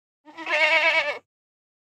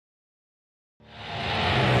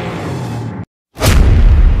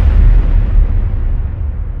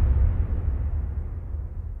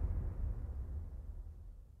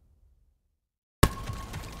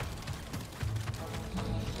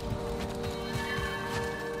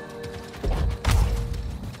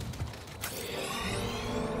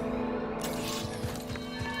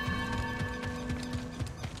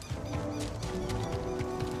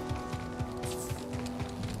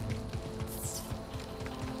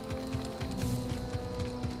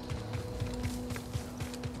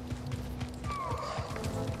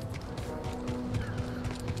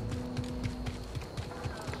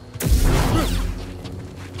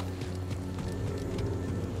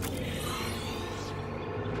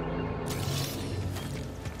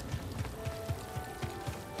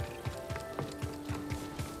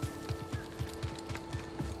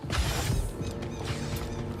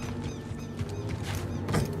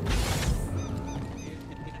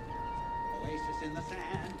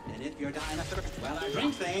Well, our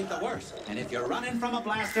drinks, they ain't the worst. And if you're running from a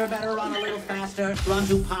blaster, better run a little faster. Run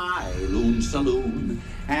to Pyloon Saloon,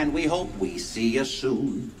 and we hope we see you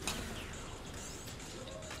soon.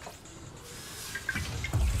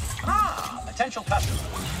 Ah, potential customer.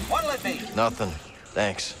 What'll it be? Nothing.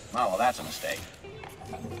 Thanks. Oh, well, that's a mistake.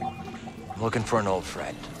 I'm looking for an old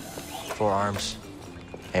friend. 4 arms,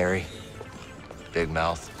 hairy, big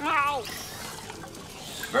mouth. Ow!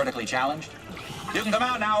 Vertically challenged? You can come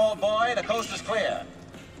out now, old boy. The coast is clear.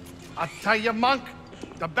 I'll tell you, Monk,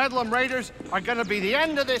 the Bedlam Raiders are gonna be the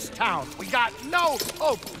end of this town. We got no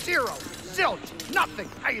hope. Zero. Zilch. Nothing.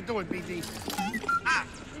 How you doing, BD?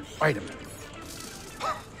 Wait a minute.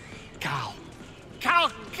 Cal.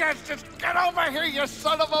 Cal, just get over here, you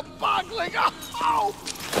son of a bogling.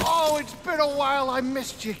 Oh, it's been a while. I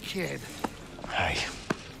missed you, kid. Hey.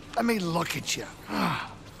 Let me look at you.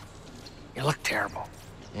 You look terrible.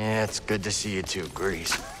 Yeah, it's good to see you too,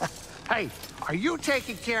 Grease. Hey, are you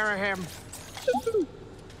taking care of him?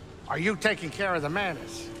 Are you taking care of the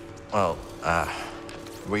Mantis? Well,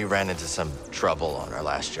 we ran into some trouble on our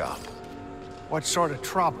last job. What sort of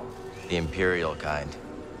trouble? The Imperial kind.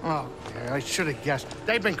 Oh, yeah, I should have guessed.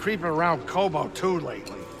 They've been creeping around Koboh, too,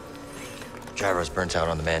 lately. Gyro's burnt out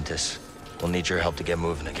on the Mantis. We'll need your help to get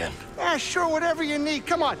moving again. Yeah, sure, whatever you need.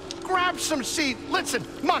 Come on, grab some seed. Listen,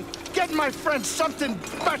 Monk, get my friend something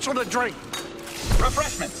special to drink.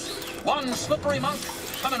 Refreshments. 1 slippery monk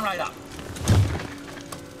coming right up.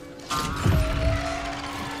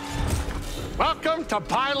 Welcome to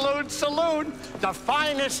Pyloon Saloon, the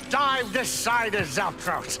finest dive this side of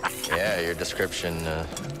Zeltros. Yeah, your description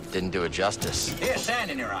didn't do it justice. Here's sand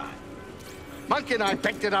in your eye. Monk and I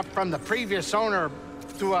picked it up from the previous owner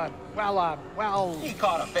to well... He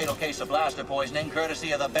caught a fatal case of blaster poisoning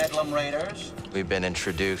courtesy of the Bedlam Raiders. We've been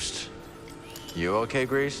introduced. You okay,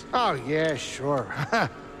 Grease? Oh, yeah, sure. As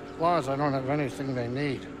long as I don't have anything they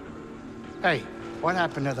need. Hey, what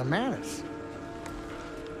happened to the Mantis?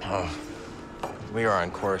 Oh, we were on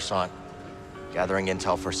Coruscant, gathering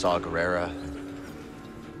intel for Saw Gerrera.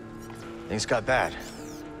 Things got bad.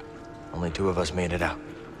 Only 2 of us made it out.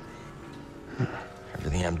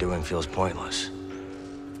 Everything I'm doing feels pointless.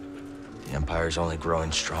 The Empire's only growing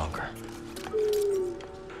stronger.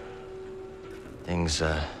 Things,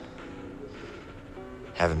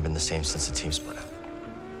 haven't been the same since the team split up.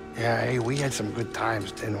 Yeah, hey, we had some good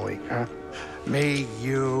times, didn't we, huh? Me,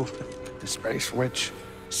 you, the Space Witch,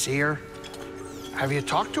 Seer. Have you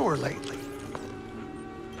talked to her lately?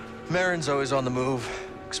 Marin's always on the move,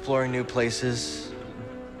 exploring new places,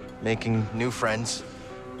 making new friends.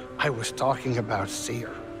 I was talking about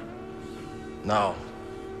Seer. No.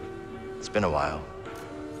 It's been a while.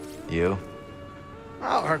 You?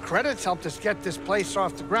 Well, her credits helped us get this place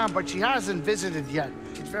off the ground, but she hasn't visited yet.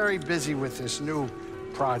 She's very busy with this new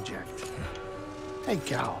project. Hey,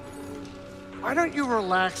 Gal, why don't you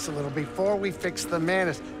relax a little before we fix the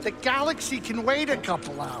Mantis? The galaxy can wait a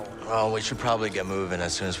couple hours. Well, we should probably get moving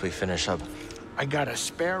as soon as we finish up. I got a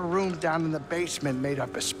spare room down in the basement made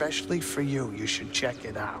up especially for you. You should check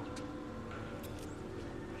it out.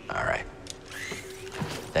 All right.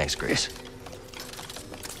 Thanks, Grease.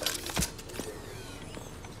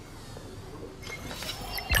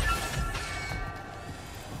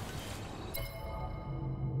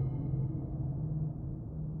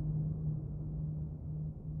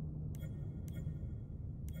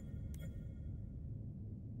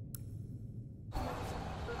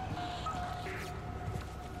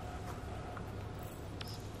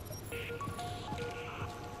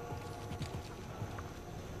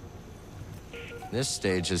 This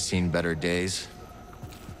stage has seen better days.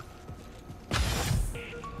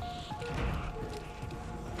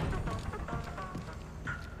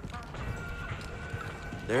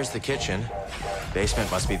 There's the kitchen.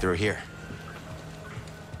 Basement must be through here.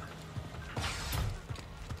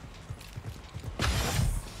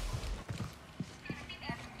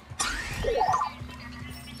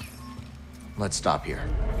 Let's stop here.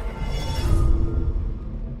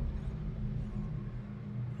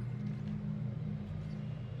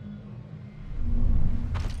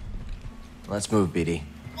 Let's move, BD.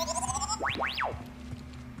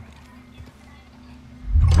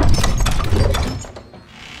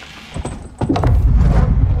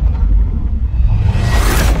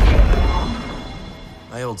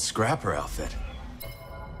 My old scrapper outfit.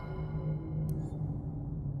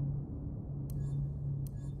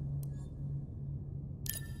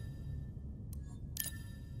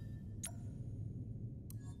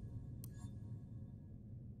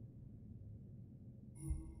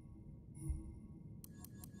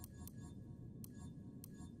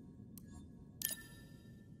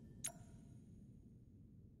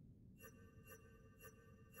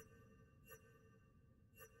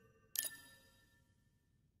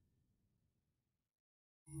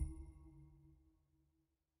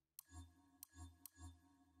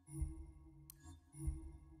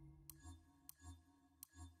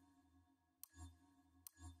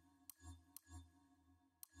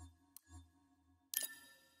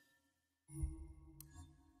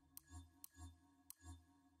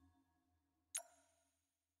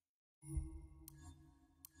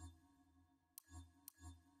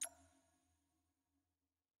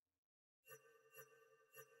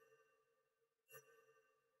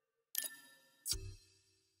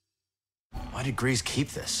 Why did Grease keep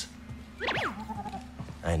this?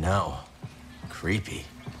 I know. Creepy.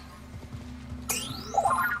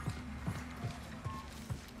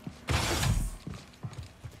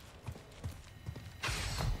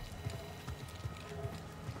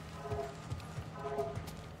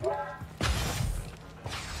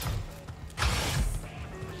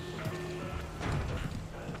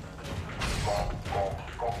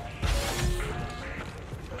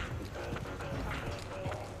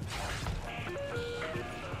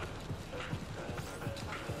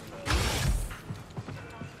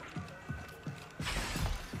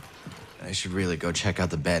 I should really go check out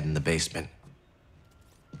the bed in the basement.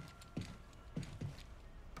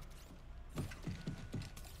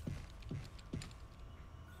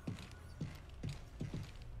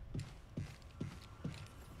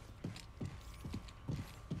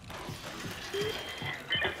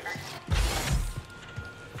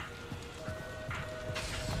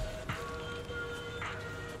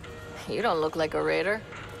 You don't look like a raider.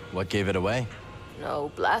 What gave it away?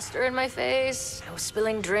 No blaster in my face, no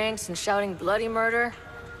spilling drinks and shouting bloody murder.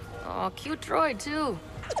 Oh, cute droid, too.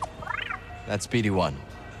 That's BD1.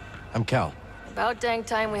 I'm Cal. About dang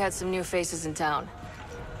time we had some new faces in town.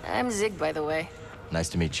 I'm Zig, by the way. Nice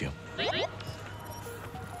to meet you.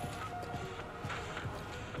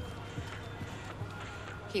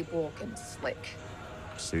 Keep walking, slick.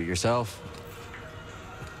 Suit yourself.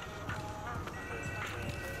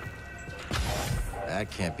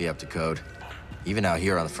 That can't be up to code. Even out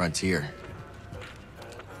here on the frontier.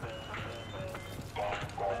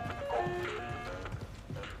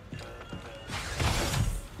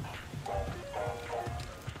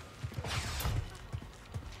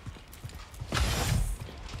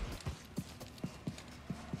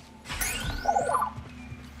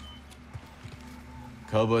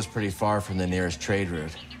 Koboh's pretty far from the nearest trade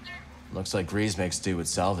route. Looks like Grease makes do with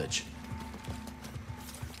salvage.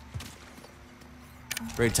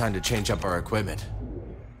 Great time to change up our equipment.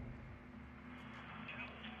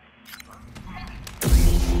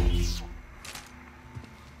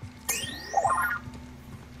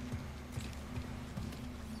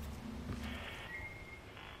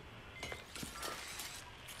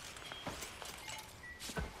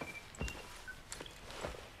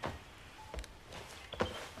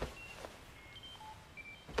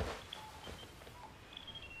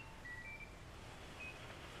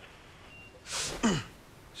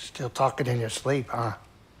 Still talking in your sleep, huh?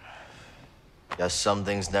 Guess some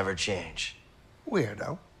things never change.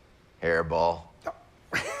 Weirdo. Hairball.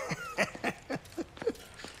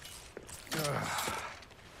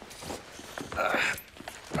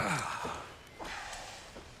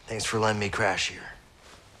 Thanks for letting me crash here.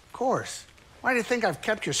 Of course. Why do you think I've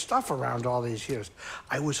kept your stuff around all these years?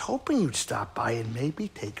 I was hoping you'd stop by and maybe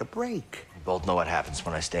take a break. We both know what happens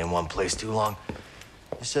when I stay in one place too long.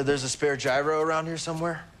 You said there's a spare gyro around here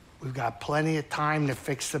somewhere? We've got plenty of time to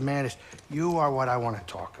fix the Mantis. You are what I want to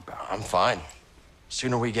talk about. I'm fine.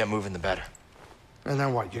 Sooner we get moving, the better. And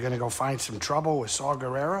then what, you're gonna go find some trouble with Saw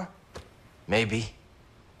Gerrera? Maybe.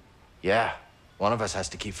 Yeah, one of us has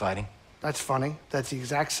to keep fighting. That's funny. That's the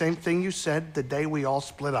exact same thing you said the day we all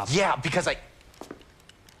split up. Yeah, because I...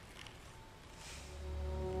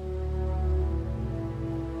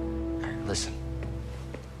 Listen.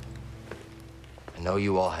 I know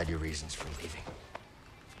you all had your reasons for leaving.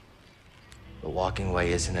 But walking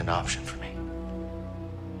away isn't an option for me.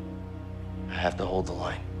 I have to hold the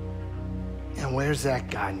line. And where's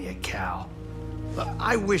that gotten you, Cal? Look,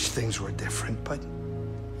 I wish things were different, but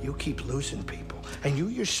you keep losing people. And you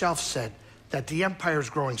yourself said that the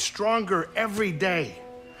Empire's growing stronger every day.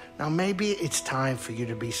 Now maybe it's time for you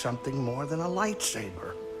to be something more than a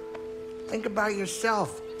lightsaber. Think about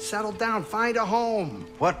yourself. Settle down, find a home.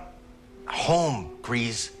 What? Home,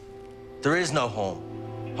 Grease. There is no home.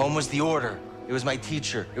 Home was the Order. It was my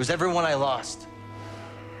teacher. It was everyone I lost.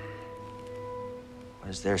 What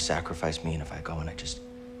does their sacrifice mean if I go and I just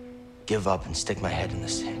give up and stick my head in the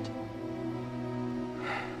sand?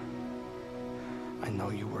 I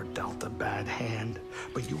know you were dealt a bad hand,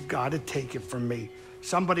 but you gotta take it from me.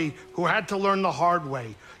 Somebody who had to learn the hard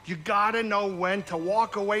way. You gotta know when to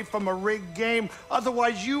walk away from a rigged game.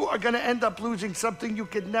 Otherwise, you are gonna end up losing something you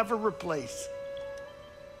could never replace.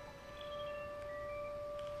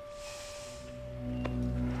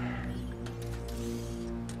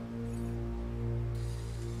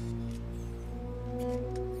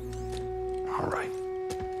 All right.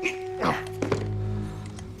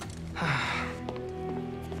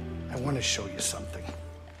 I want to show you something.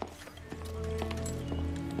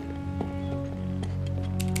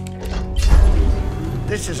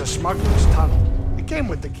 This is a smuggler's tunnel. It came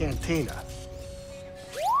with the cantina.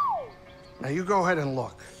 Now you go ahead and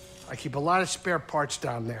look. I keep a lot of spare parts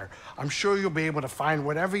down there. I'm sure you'll be able to find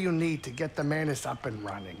whatever you need to get the Mantis up and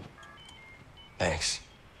running. Thanks.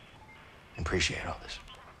 Appreciate all this.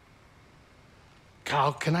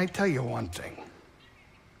 Cal, can I tell you one thing?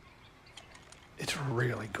 It's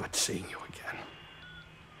really good seeing you again.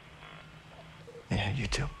 Yeah, you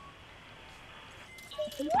too.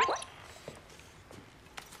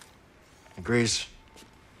 Agrees.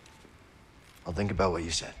 I'll think about what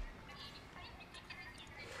you said.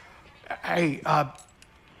 Hey,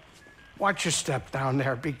 watch your step down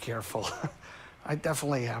there. Be careful. I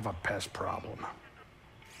definitely have a pest problem.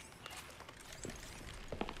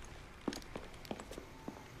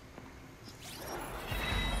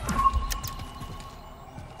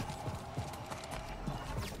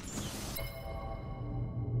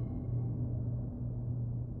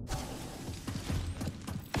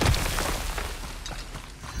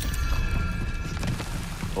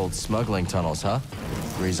 Old smuggling tunnels, huh?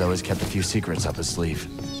 Grease always kept a few secrets up his sleeve.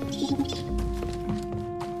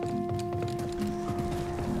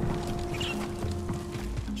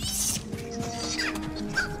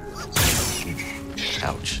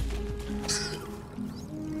 Ouch.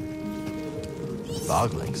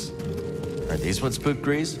 Boglings. Are these what spooked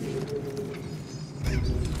Grease?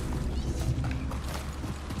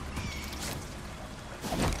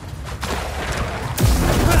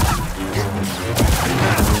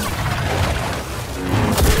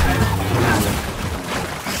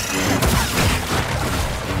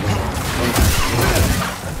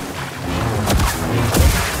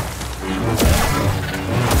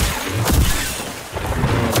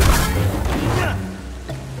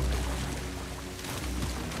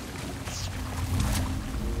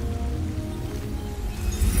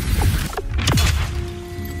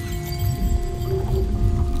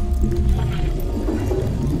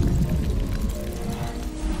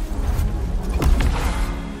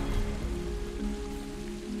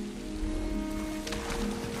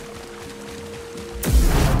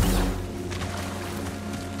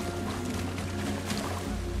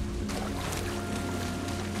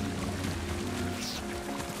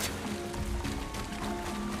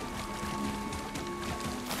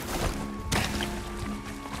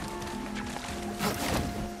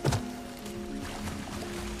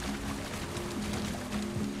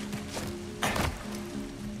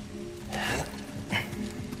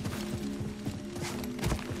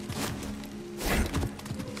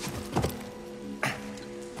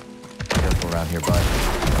 Around here, bud.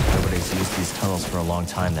 Nobody's used these tunnels for a long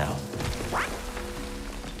time now.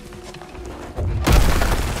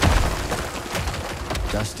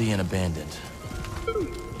 Dusty and abandoned.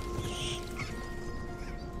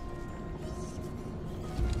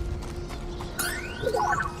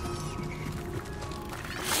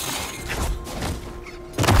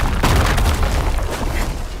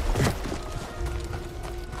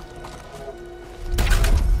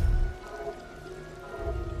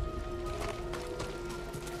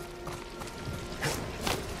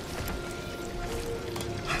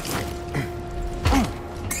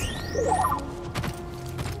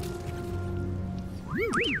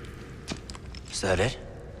 Is that it?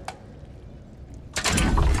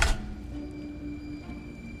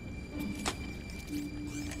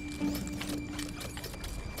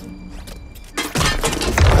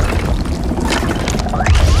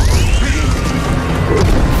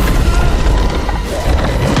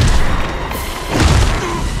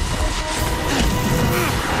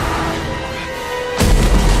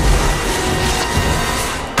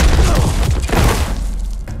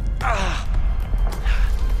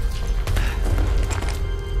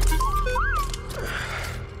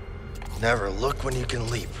 Never look when you can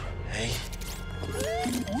leap, eh?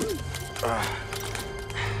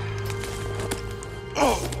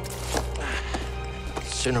 The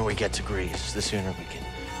sooner we get to Grease, the sooner we can...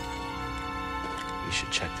 We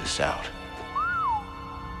should check this out.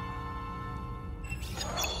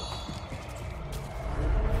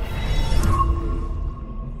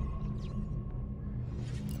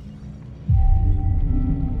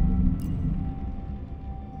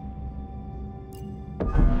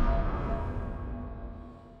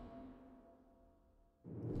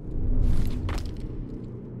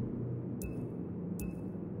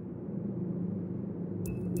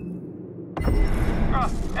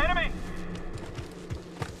 Enemy!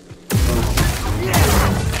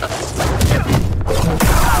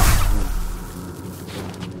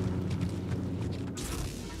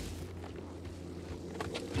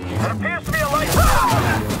 There appears to be a light.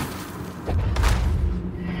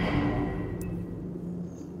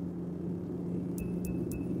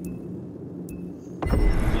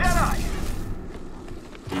 Jedi!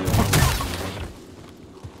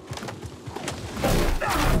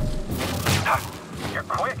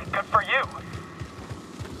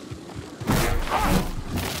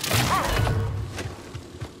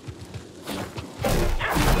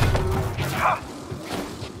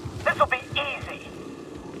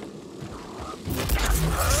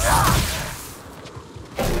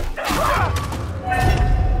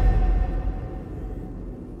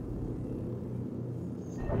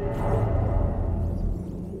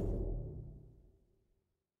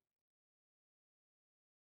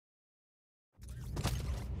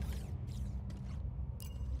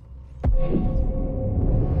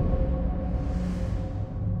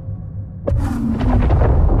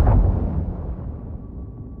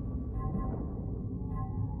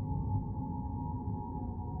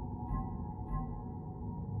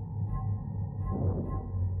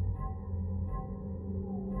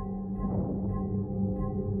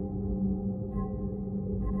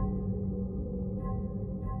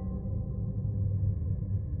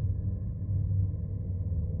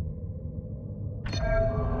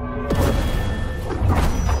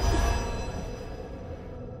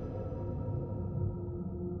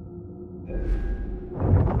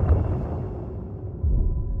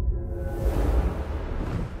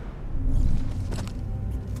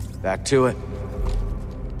 Back to it.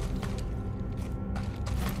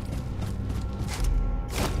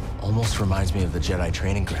 Almost reminds me of the Jedi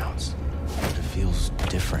training grounds. But it feels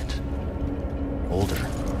different. Older.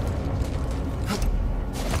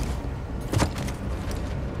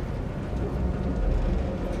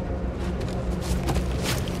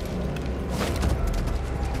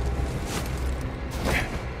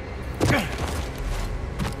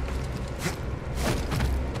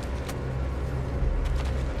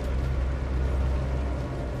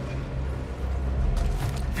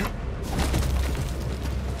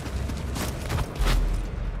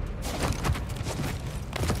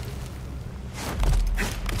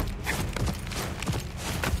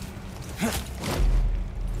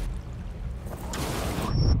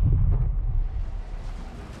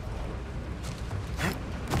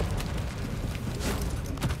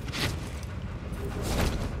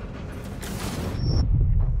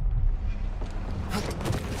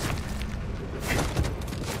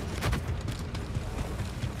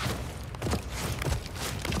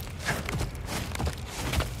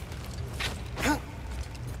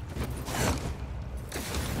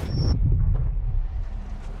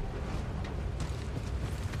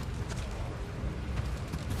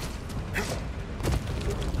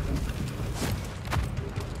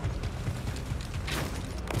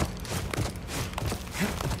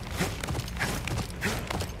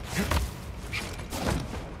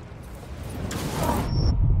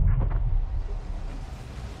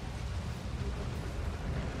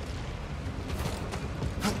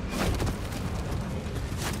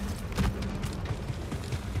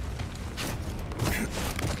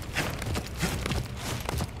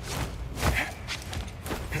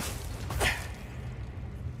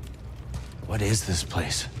 What is this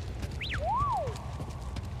place?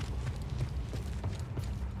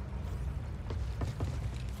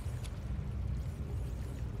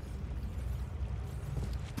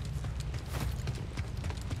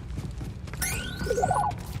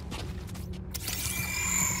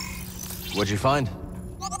 What'd you find?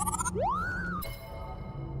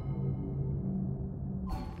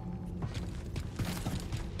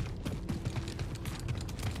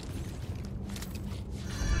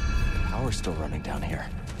 Power's still running down here.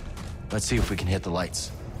 Let's see if we can hit the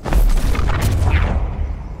lights.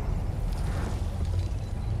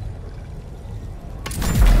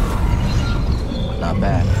 Not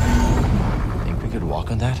bad. Think we could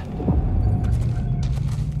walk on that?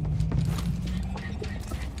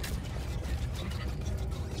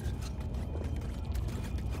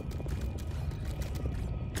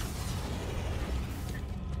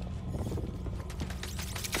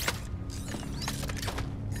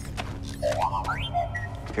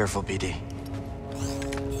 Careful, BD.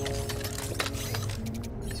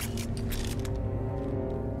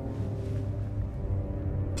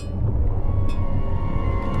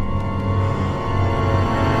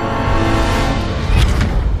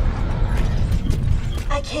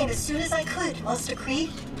 I came as soon as I could, Master Kree.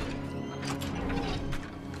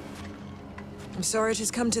 I'm sorry it has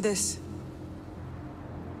come to this.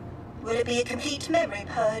 Will it be a complete memory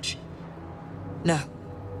purge? No.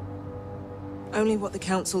 Only what the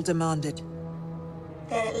Council demanded.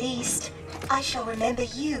 Then at least, I shall remember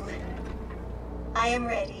you. I am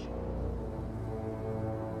ready.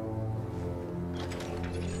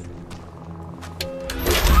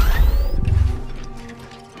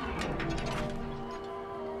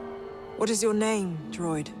 What is your name,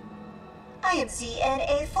 droid? I am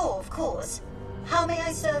ZNA4, of course. How may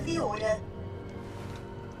I serve the Order?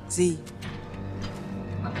 Z.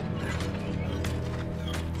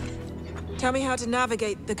 Tell me how to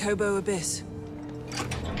navigate the Koboh Abyss.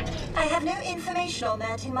 I have no information on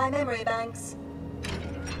that in my memory banks.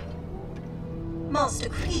 Master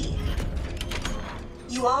Kree,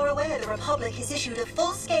 you are aware the Republic has issued a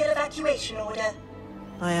full-scale evacuation order.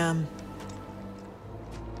 I am.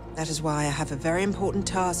 That is why I have a very important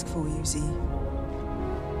task for you, Z.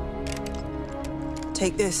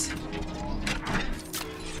 Take this.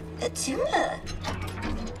 A tuner?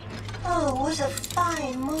 Oh, what a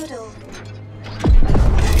fine model.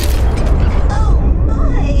 Oh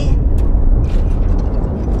my!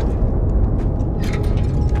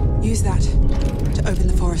 Use that to open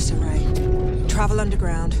the forest array. Travel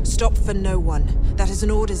underground. Stop for no one. That is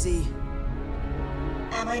an order, Z.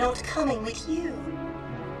 Am I not coming with you?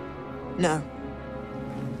 No.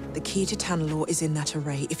 The key to Tanalorr is in that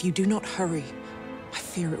array. If you do not hurry, I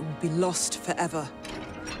fear it will be lost forever.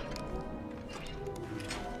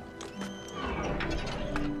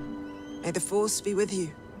 May the Force be with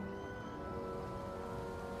you.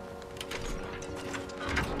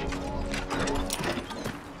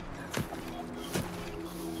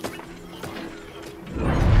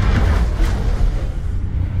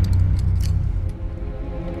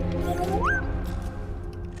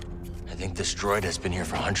 think this droid has been here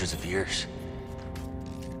for hundreds of years.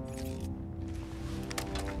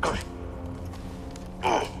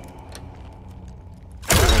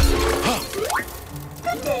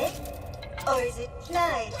 Good day. Or is it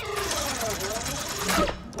night?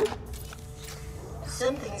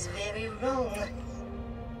 Something's very wrong.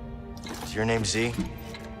 Is your name Z?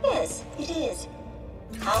 Yes, it is.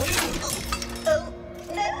 How is it? Oh,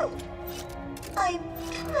 no! I'm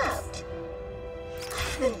trapped.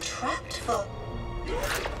 I've been trapped for...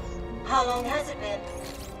 How long has it been?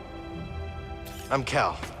 I'm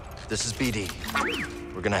Cal. This is BD.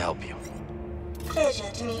 We're gonna help you.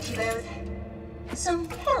 Pleasure to meet you both. Some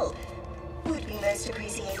help would be most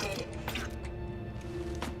appreciated.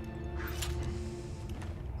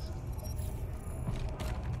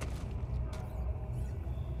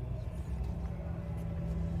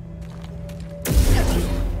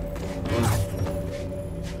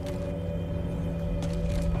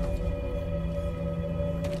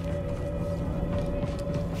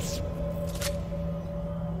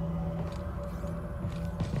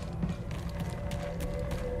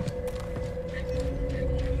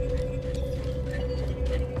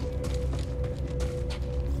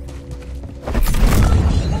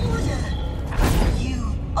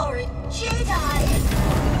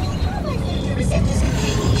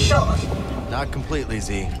 Not completely,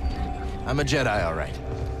 Z. I'm a Jedi, all right.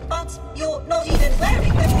 But you're not even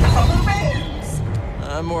wearing the proper robes.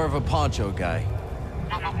 I'm more of a poncho guy.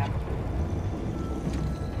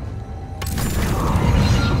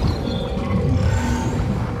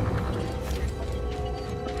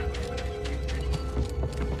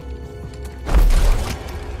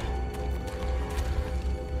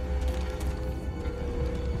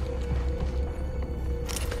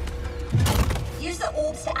 Use the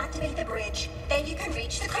orbs to activate the bridge. Then you can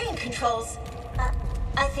reach the crane controls.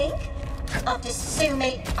 I think? After so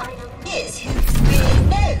many years, who really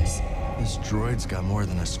knows? This droid's got more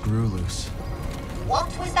than a screw loose. What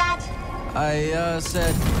was that? I,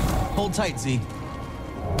 said, hold tight, Z.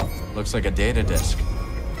 Looks like a data disk.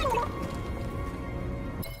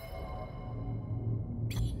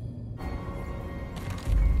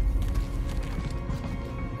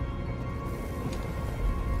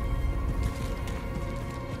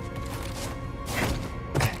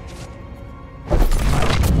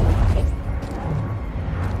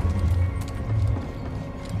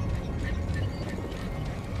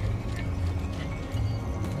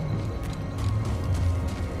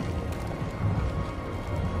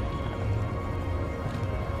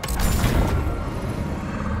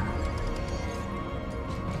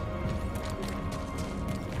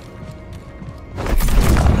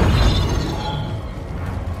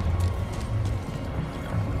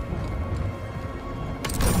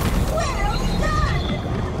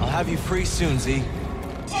 Have you free soon, Z.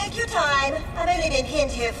 Take your time. I've only been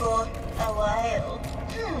pinned here for a while.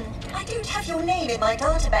 I don't have your name in my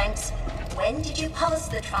databanks. When did you pass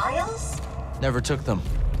the trials? Never took them.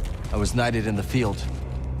 I was knighted in the field.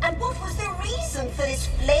 And what was the reason for this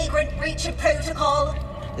flagrant breach of protocol?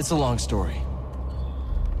 It's a long story.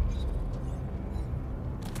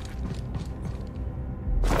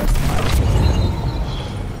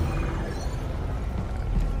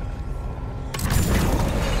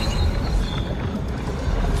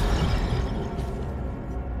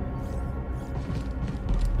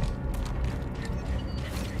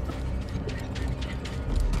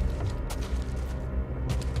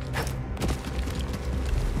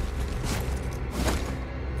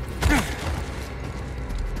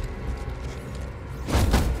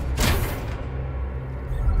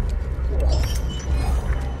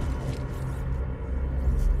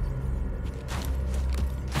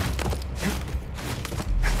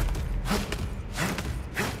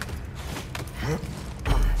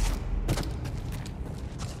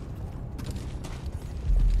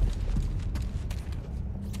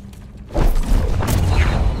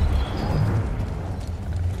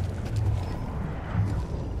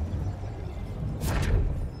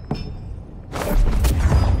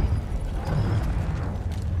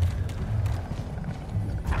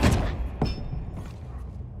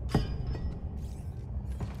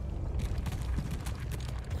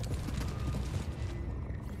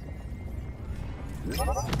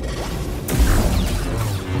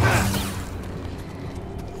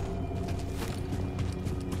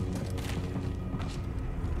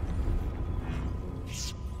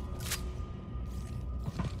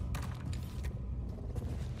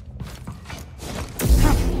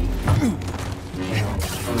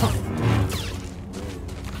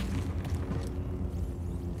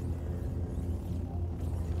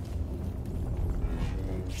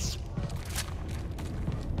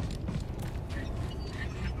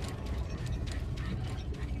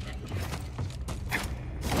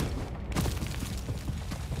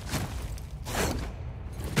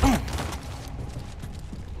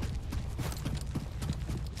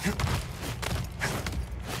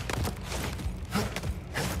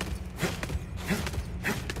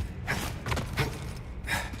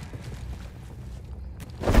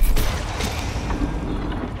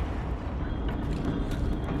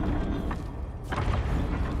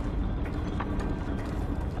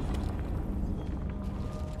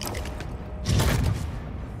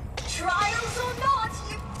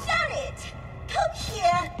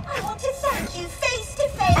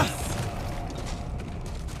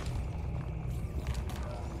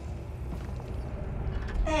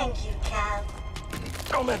 Thank you, Cal.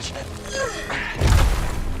 Don't mention it.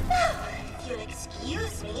 If you'll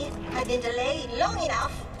excuse me, I've been delayed long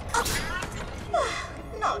enough.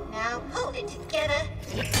 Not now. Hold it together.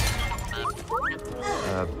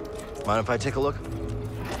 Mind if I take a look?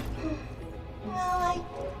 Well,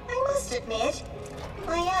 I must admit,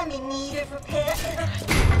 I am in need of repair.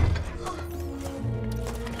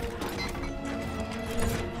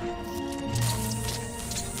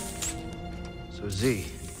 So, Z,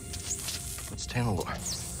 what's Tanalorr?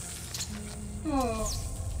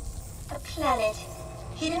 A planet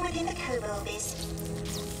hidden within the Koboh abyss.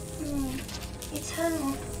 It's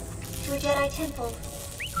home to a Jedi temple.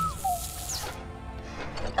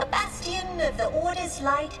 A bastion of the Order's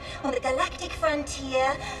light on the galactic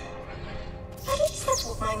frontier. At least that's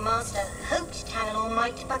what my master hoped Tanalorr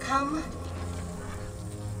might become.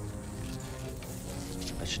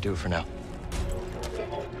 That should do it for now.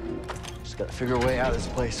 Just gotta figure a way out of this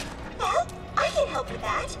place. Well, I can help with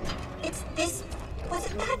that. It's this... Was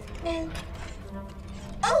it that? No.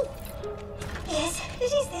 Oh! Yes, it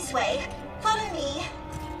is this way. Follow me.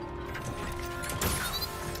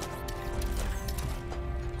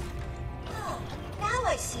 Oh, now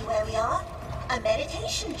I see where we are. A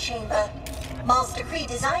meditation chamber. Master Kree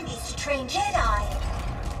designed these to train Jedi.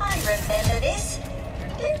 I remember this.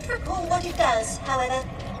 Don't recall what it does, however.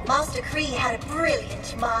 Master Kree had a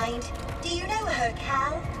brilliant mind. Do you know her,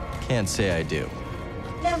 Cal? Can't say I do.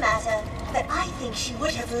 No matter, but I think she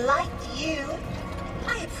would have liked you.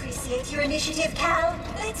 I appreciate your initiative, Cal.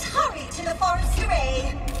 Let's hurry to the forest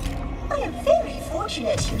array. I am very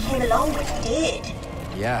fortunate you came along when you did.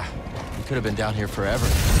 Yeah, we could have been down here forever.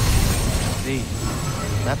 Z,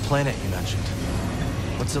 that planet you mentioned,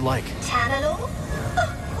 what's it like? Tanalorr?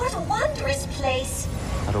 Oh, what a wondrous place.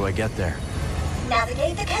 How do I get there?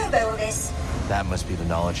 Navigate the Koboh abyss. That must be the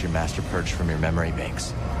knowledge your master purged from your memory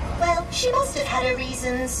banks. Well, she must have had her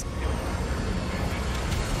reasons.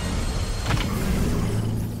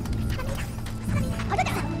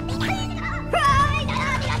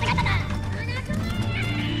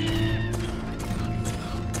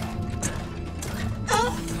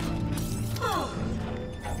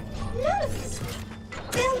 None of this was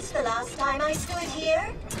built the last time I stood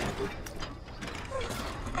here.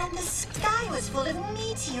 And the sky was full of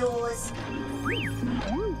meteors.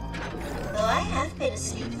 Though I have been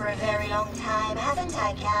asleep for a very long time, haven't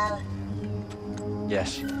I, Cal?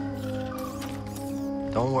 Yes.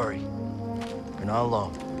 Don't worry. You're not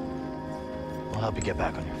alone. We'll help you get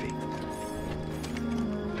back on your feet.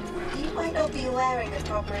 You might not be wearing a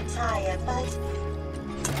proper attire, but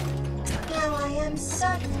now I am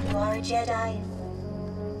certain you are a Jedi.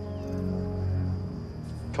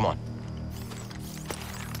 Come on.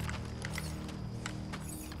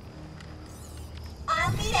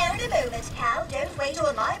 I'll be there in a moment, Cal. Don't wait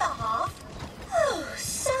on my behalf. Oh,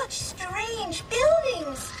 such strange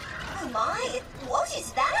buildings. Oh my, what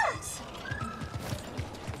is that?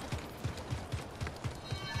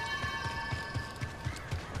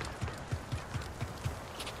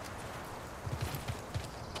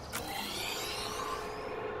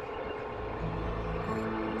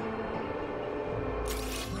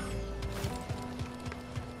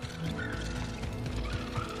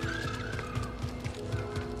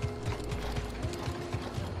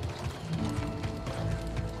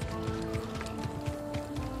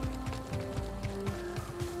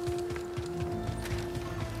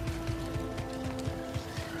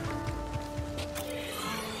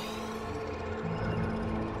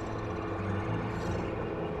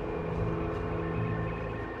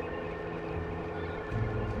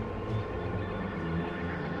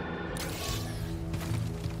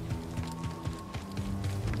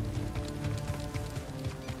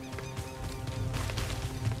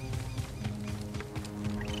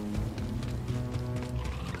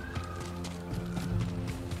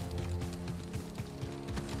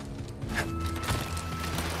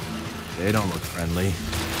 They don't look friendly.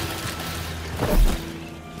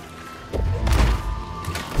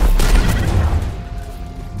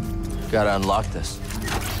 Gotta unlock this.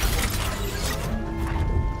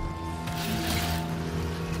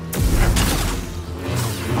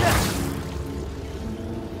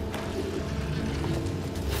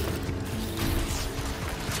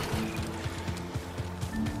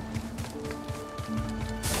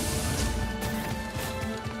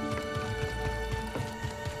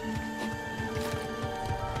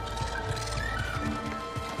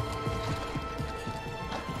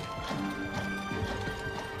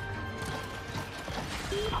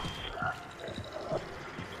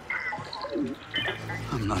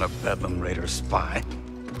 I'm not a Bedlam Raider spy.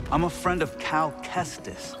 I'm a friend of Cal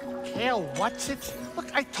Kestis. Cal, what's it?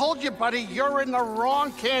 Look, I told you, buddy, you're in the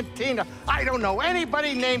wrong cantina. I don't know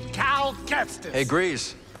anybody named Cal Kestis. Hey,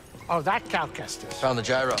 Grease. Oh, that Cal Kestis. Found the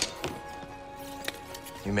gyro.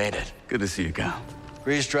 You made it. Good to see you, Cal.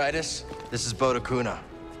 Grease Dridus, this is Bodakuna.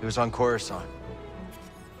 He was on Coruscant.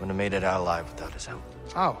 Wouldn't have made it out alive without his help.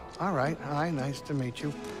 Oh, all right. Hi, nice to meet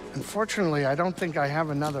you. Unfortunately, I don't think I have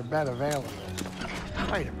another bed available.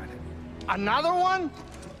 Wait a minute. Another one?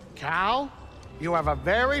 Cal, you have a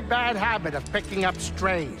very bad habit of picking up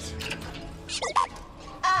strays.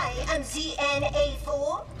 I am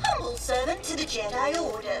ZNA4, humble servant to the Jedi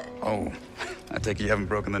Order. Oh, I take it you haven't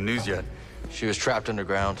broken the news yet. She was trapped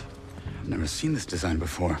underground. I've never seen this design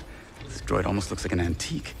before. This droid almost looks like an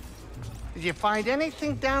antique. Did you find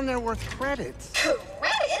anything down there worth credits?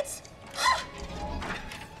 Credits?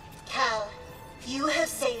 Cal, you have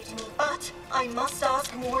saved me, but I must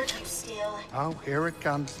ask more of you still. Oh, here it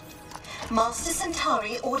comes. Master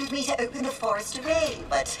Centauri ordered me to open the forest array,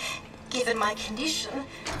 but given my condition,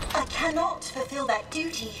 I cannot fulfill that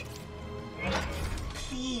duty.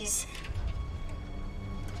 Please.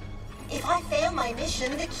 If I fail my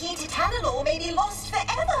mission, the key to Tanalorr may be lost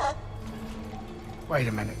forever. Wait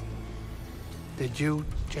a minute. Did you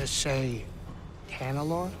just say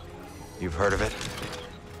Tanalorr? You've heard of it?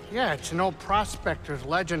 Yeah, it's an old prospector's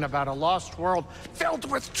legend about a lost world filled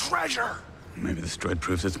with treasure. Maybe this droid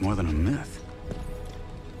proves it's more than a myth.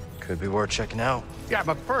 Could be worth checking out. Yeah,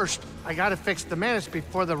 but first, I gotta fix the Mantis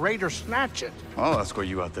before the raiders snatch it. I'll escort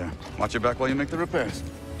you out there. Watch your back while you make the repairs.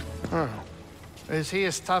 Huh. Is he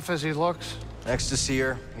as tough as he looks? Next to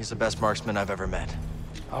Seer, he's the best marksman I've ever met.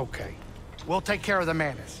 Okay. We'll take care of the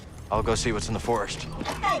Mantis. I'll go see what's in the forest.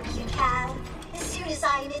 Thank you, Cal. As soon as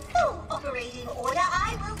I am in full operating order,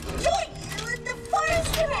 I will join you at the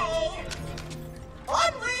forest array.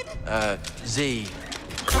 Onward! Z.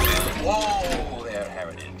 Whoa there,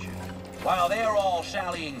 Heritage. While they're all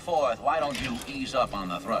sallying forth, why don't you ease up on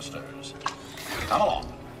the thrusters? Come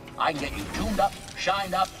along. I can get you tuned up,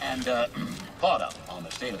 shined up, and caught up on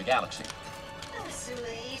the state of the galaxy. Oh,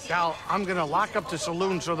 sweet. Cal, I'm gonna lock up the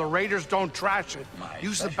saloon so the raiders don't trash it. My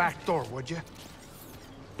Use the pleasure. back door, would you?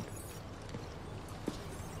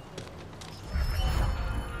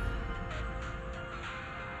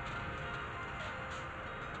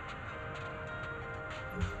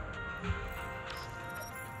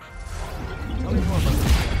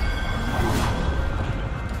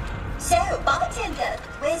 So, bartender,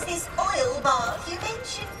 where's this oil bath you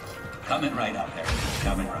mentioned? Coming right up, Heritage.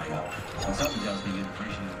 Coming right up. Well, something tells me you'd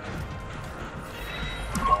appreciate it.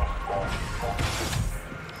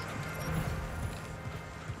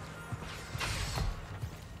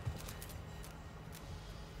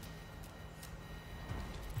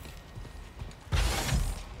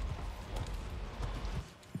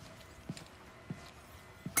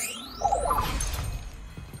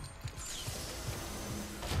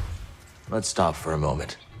 Let's stop for a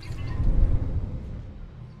moment.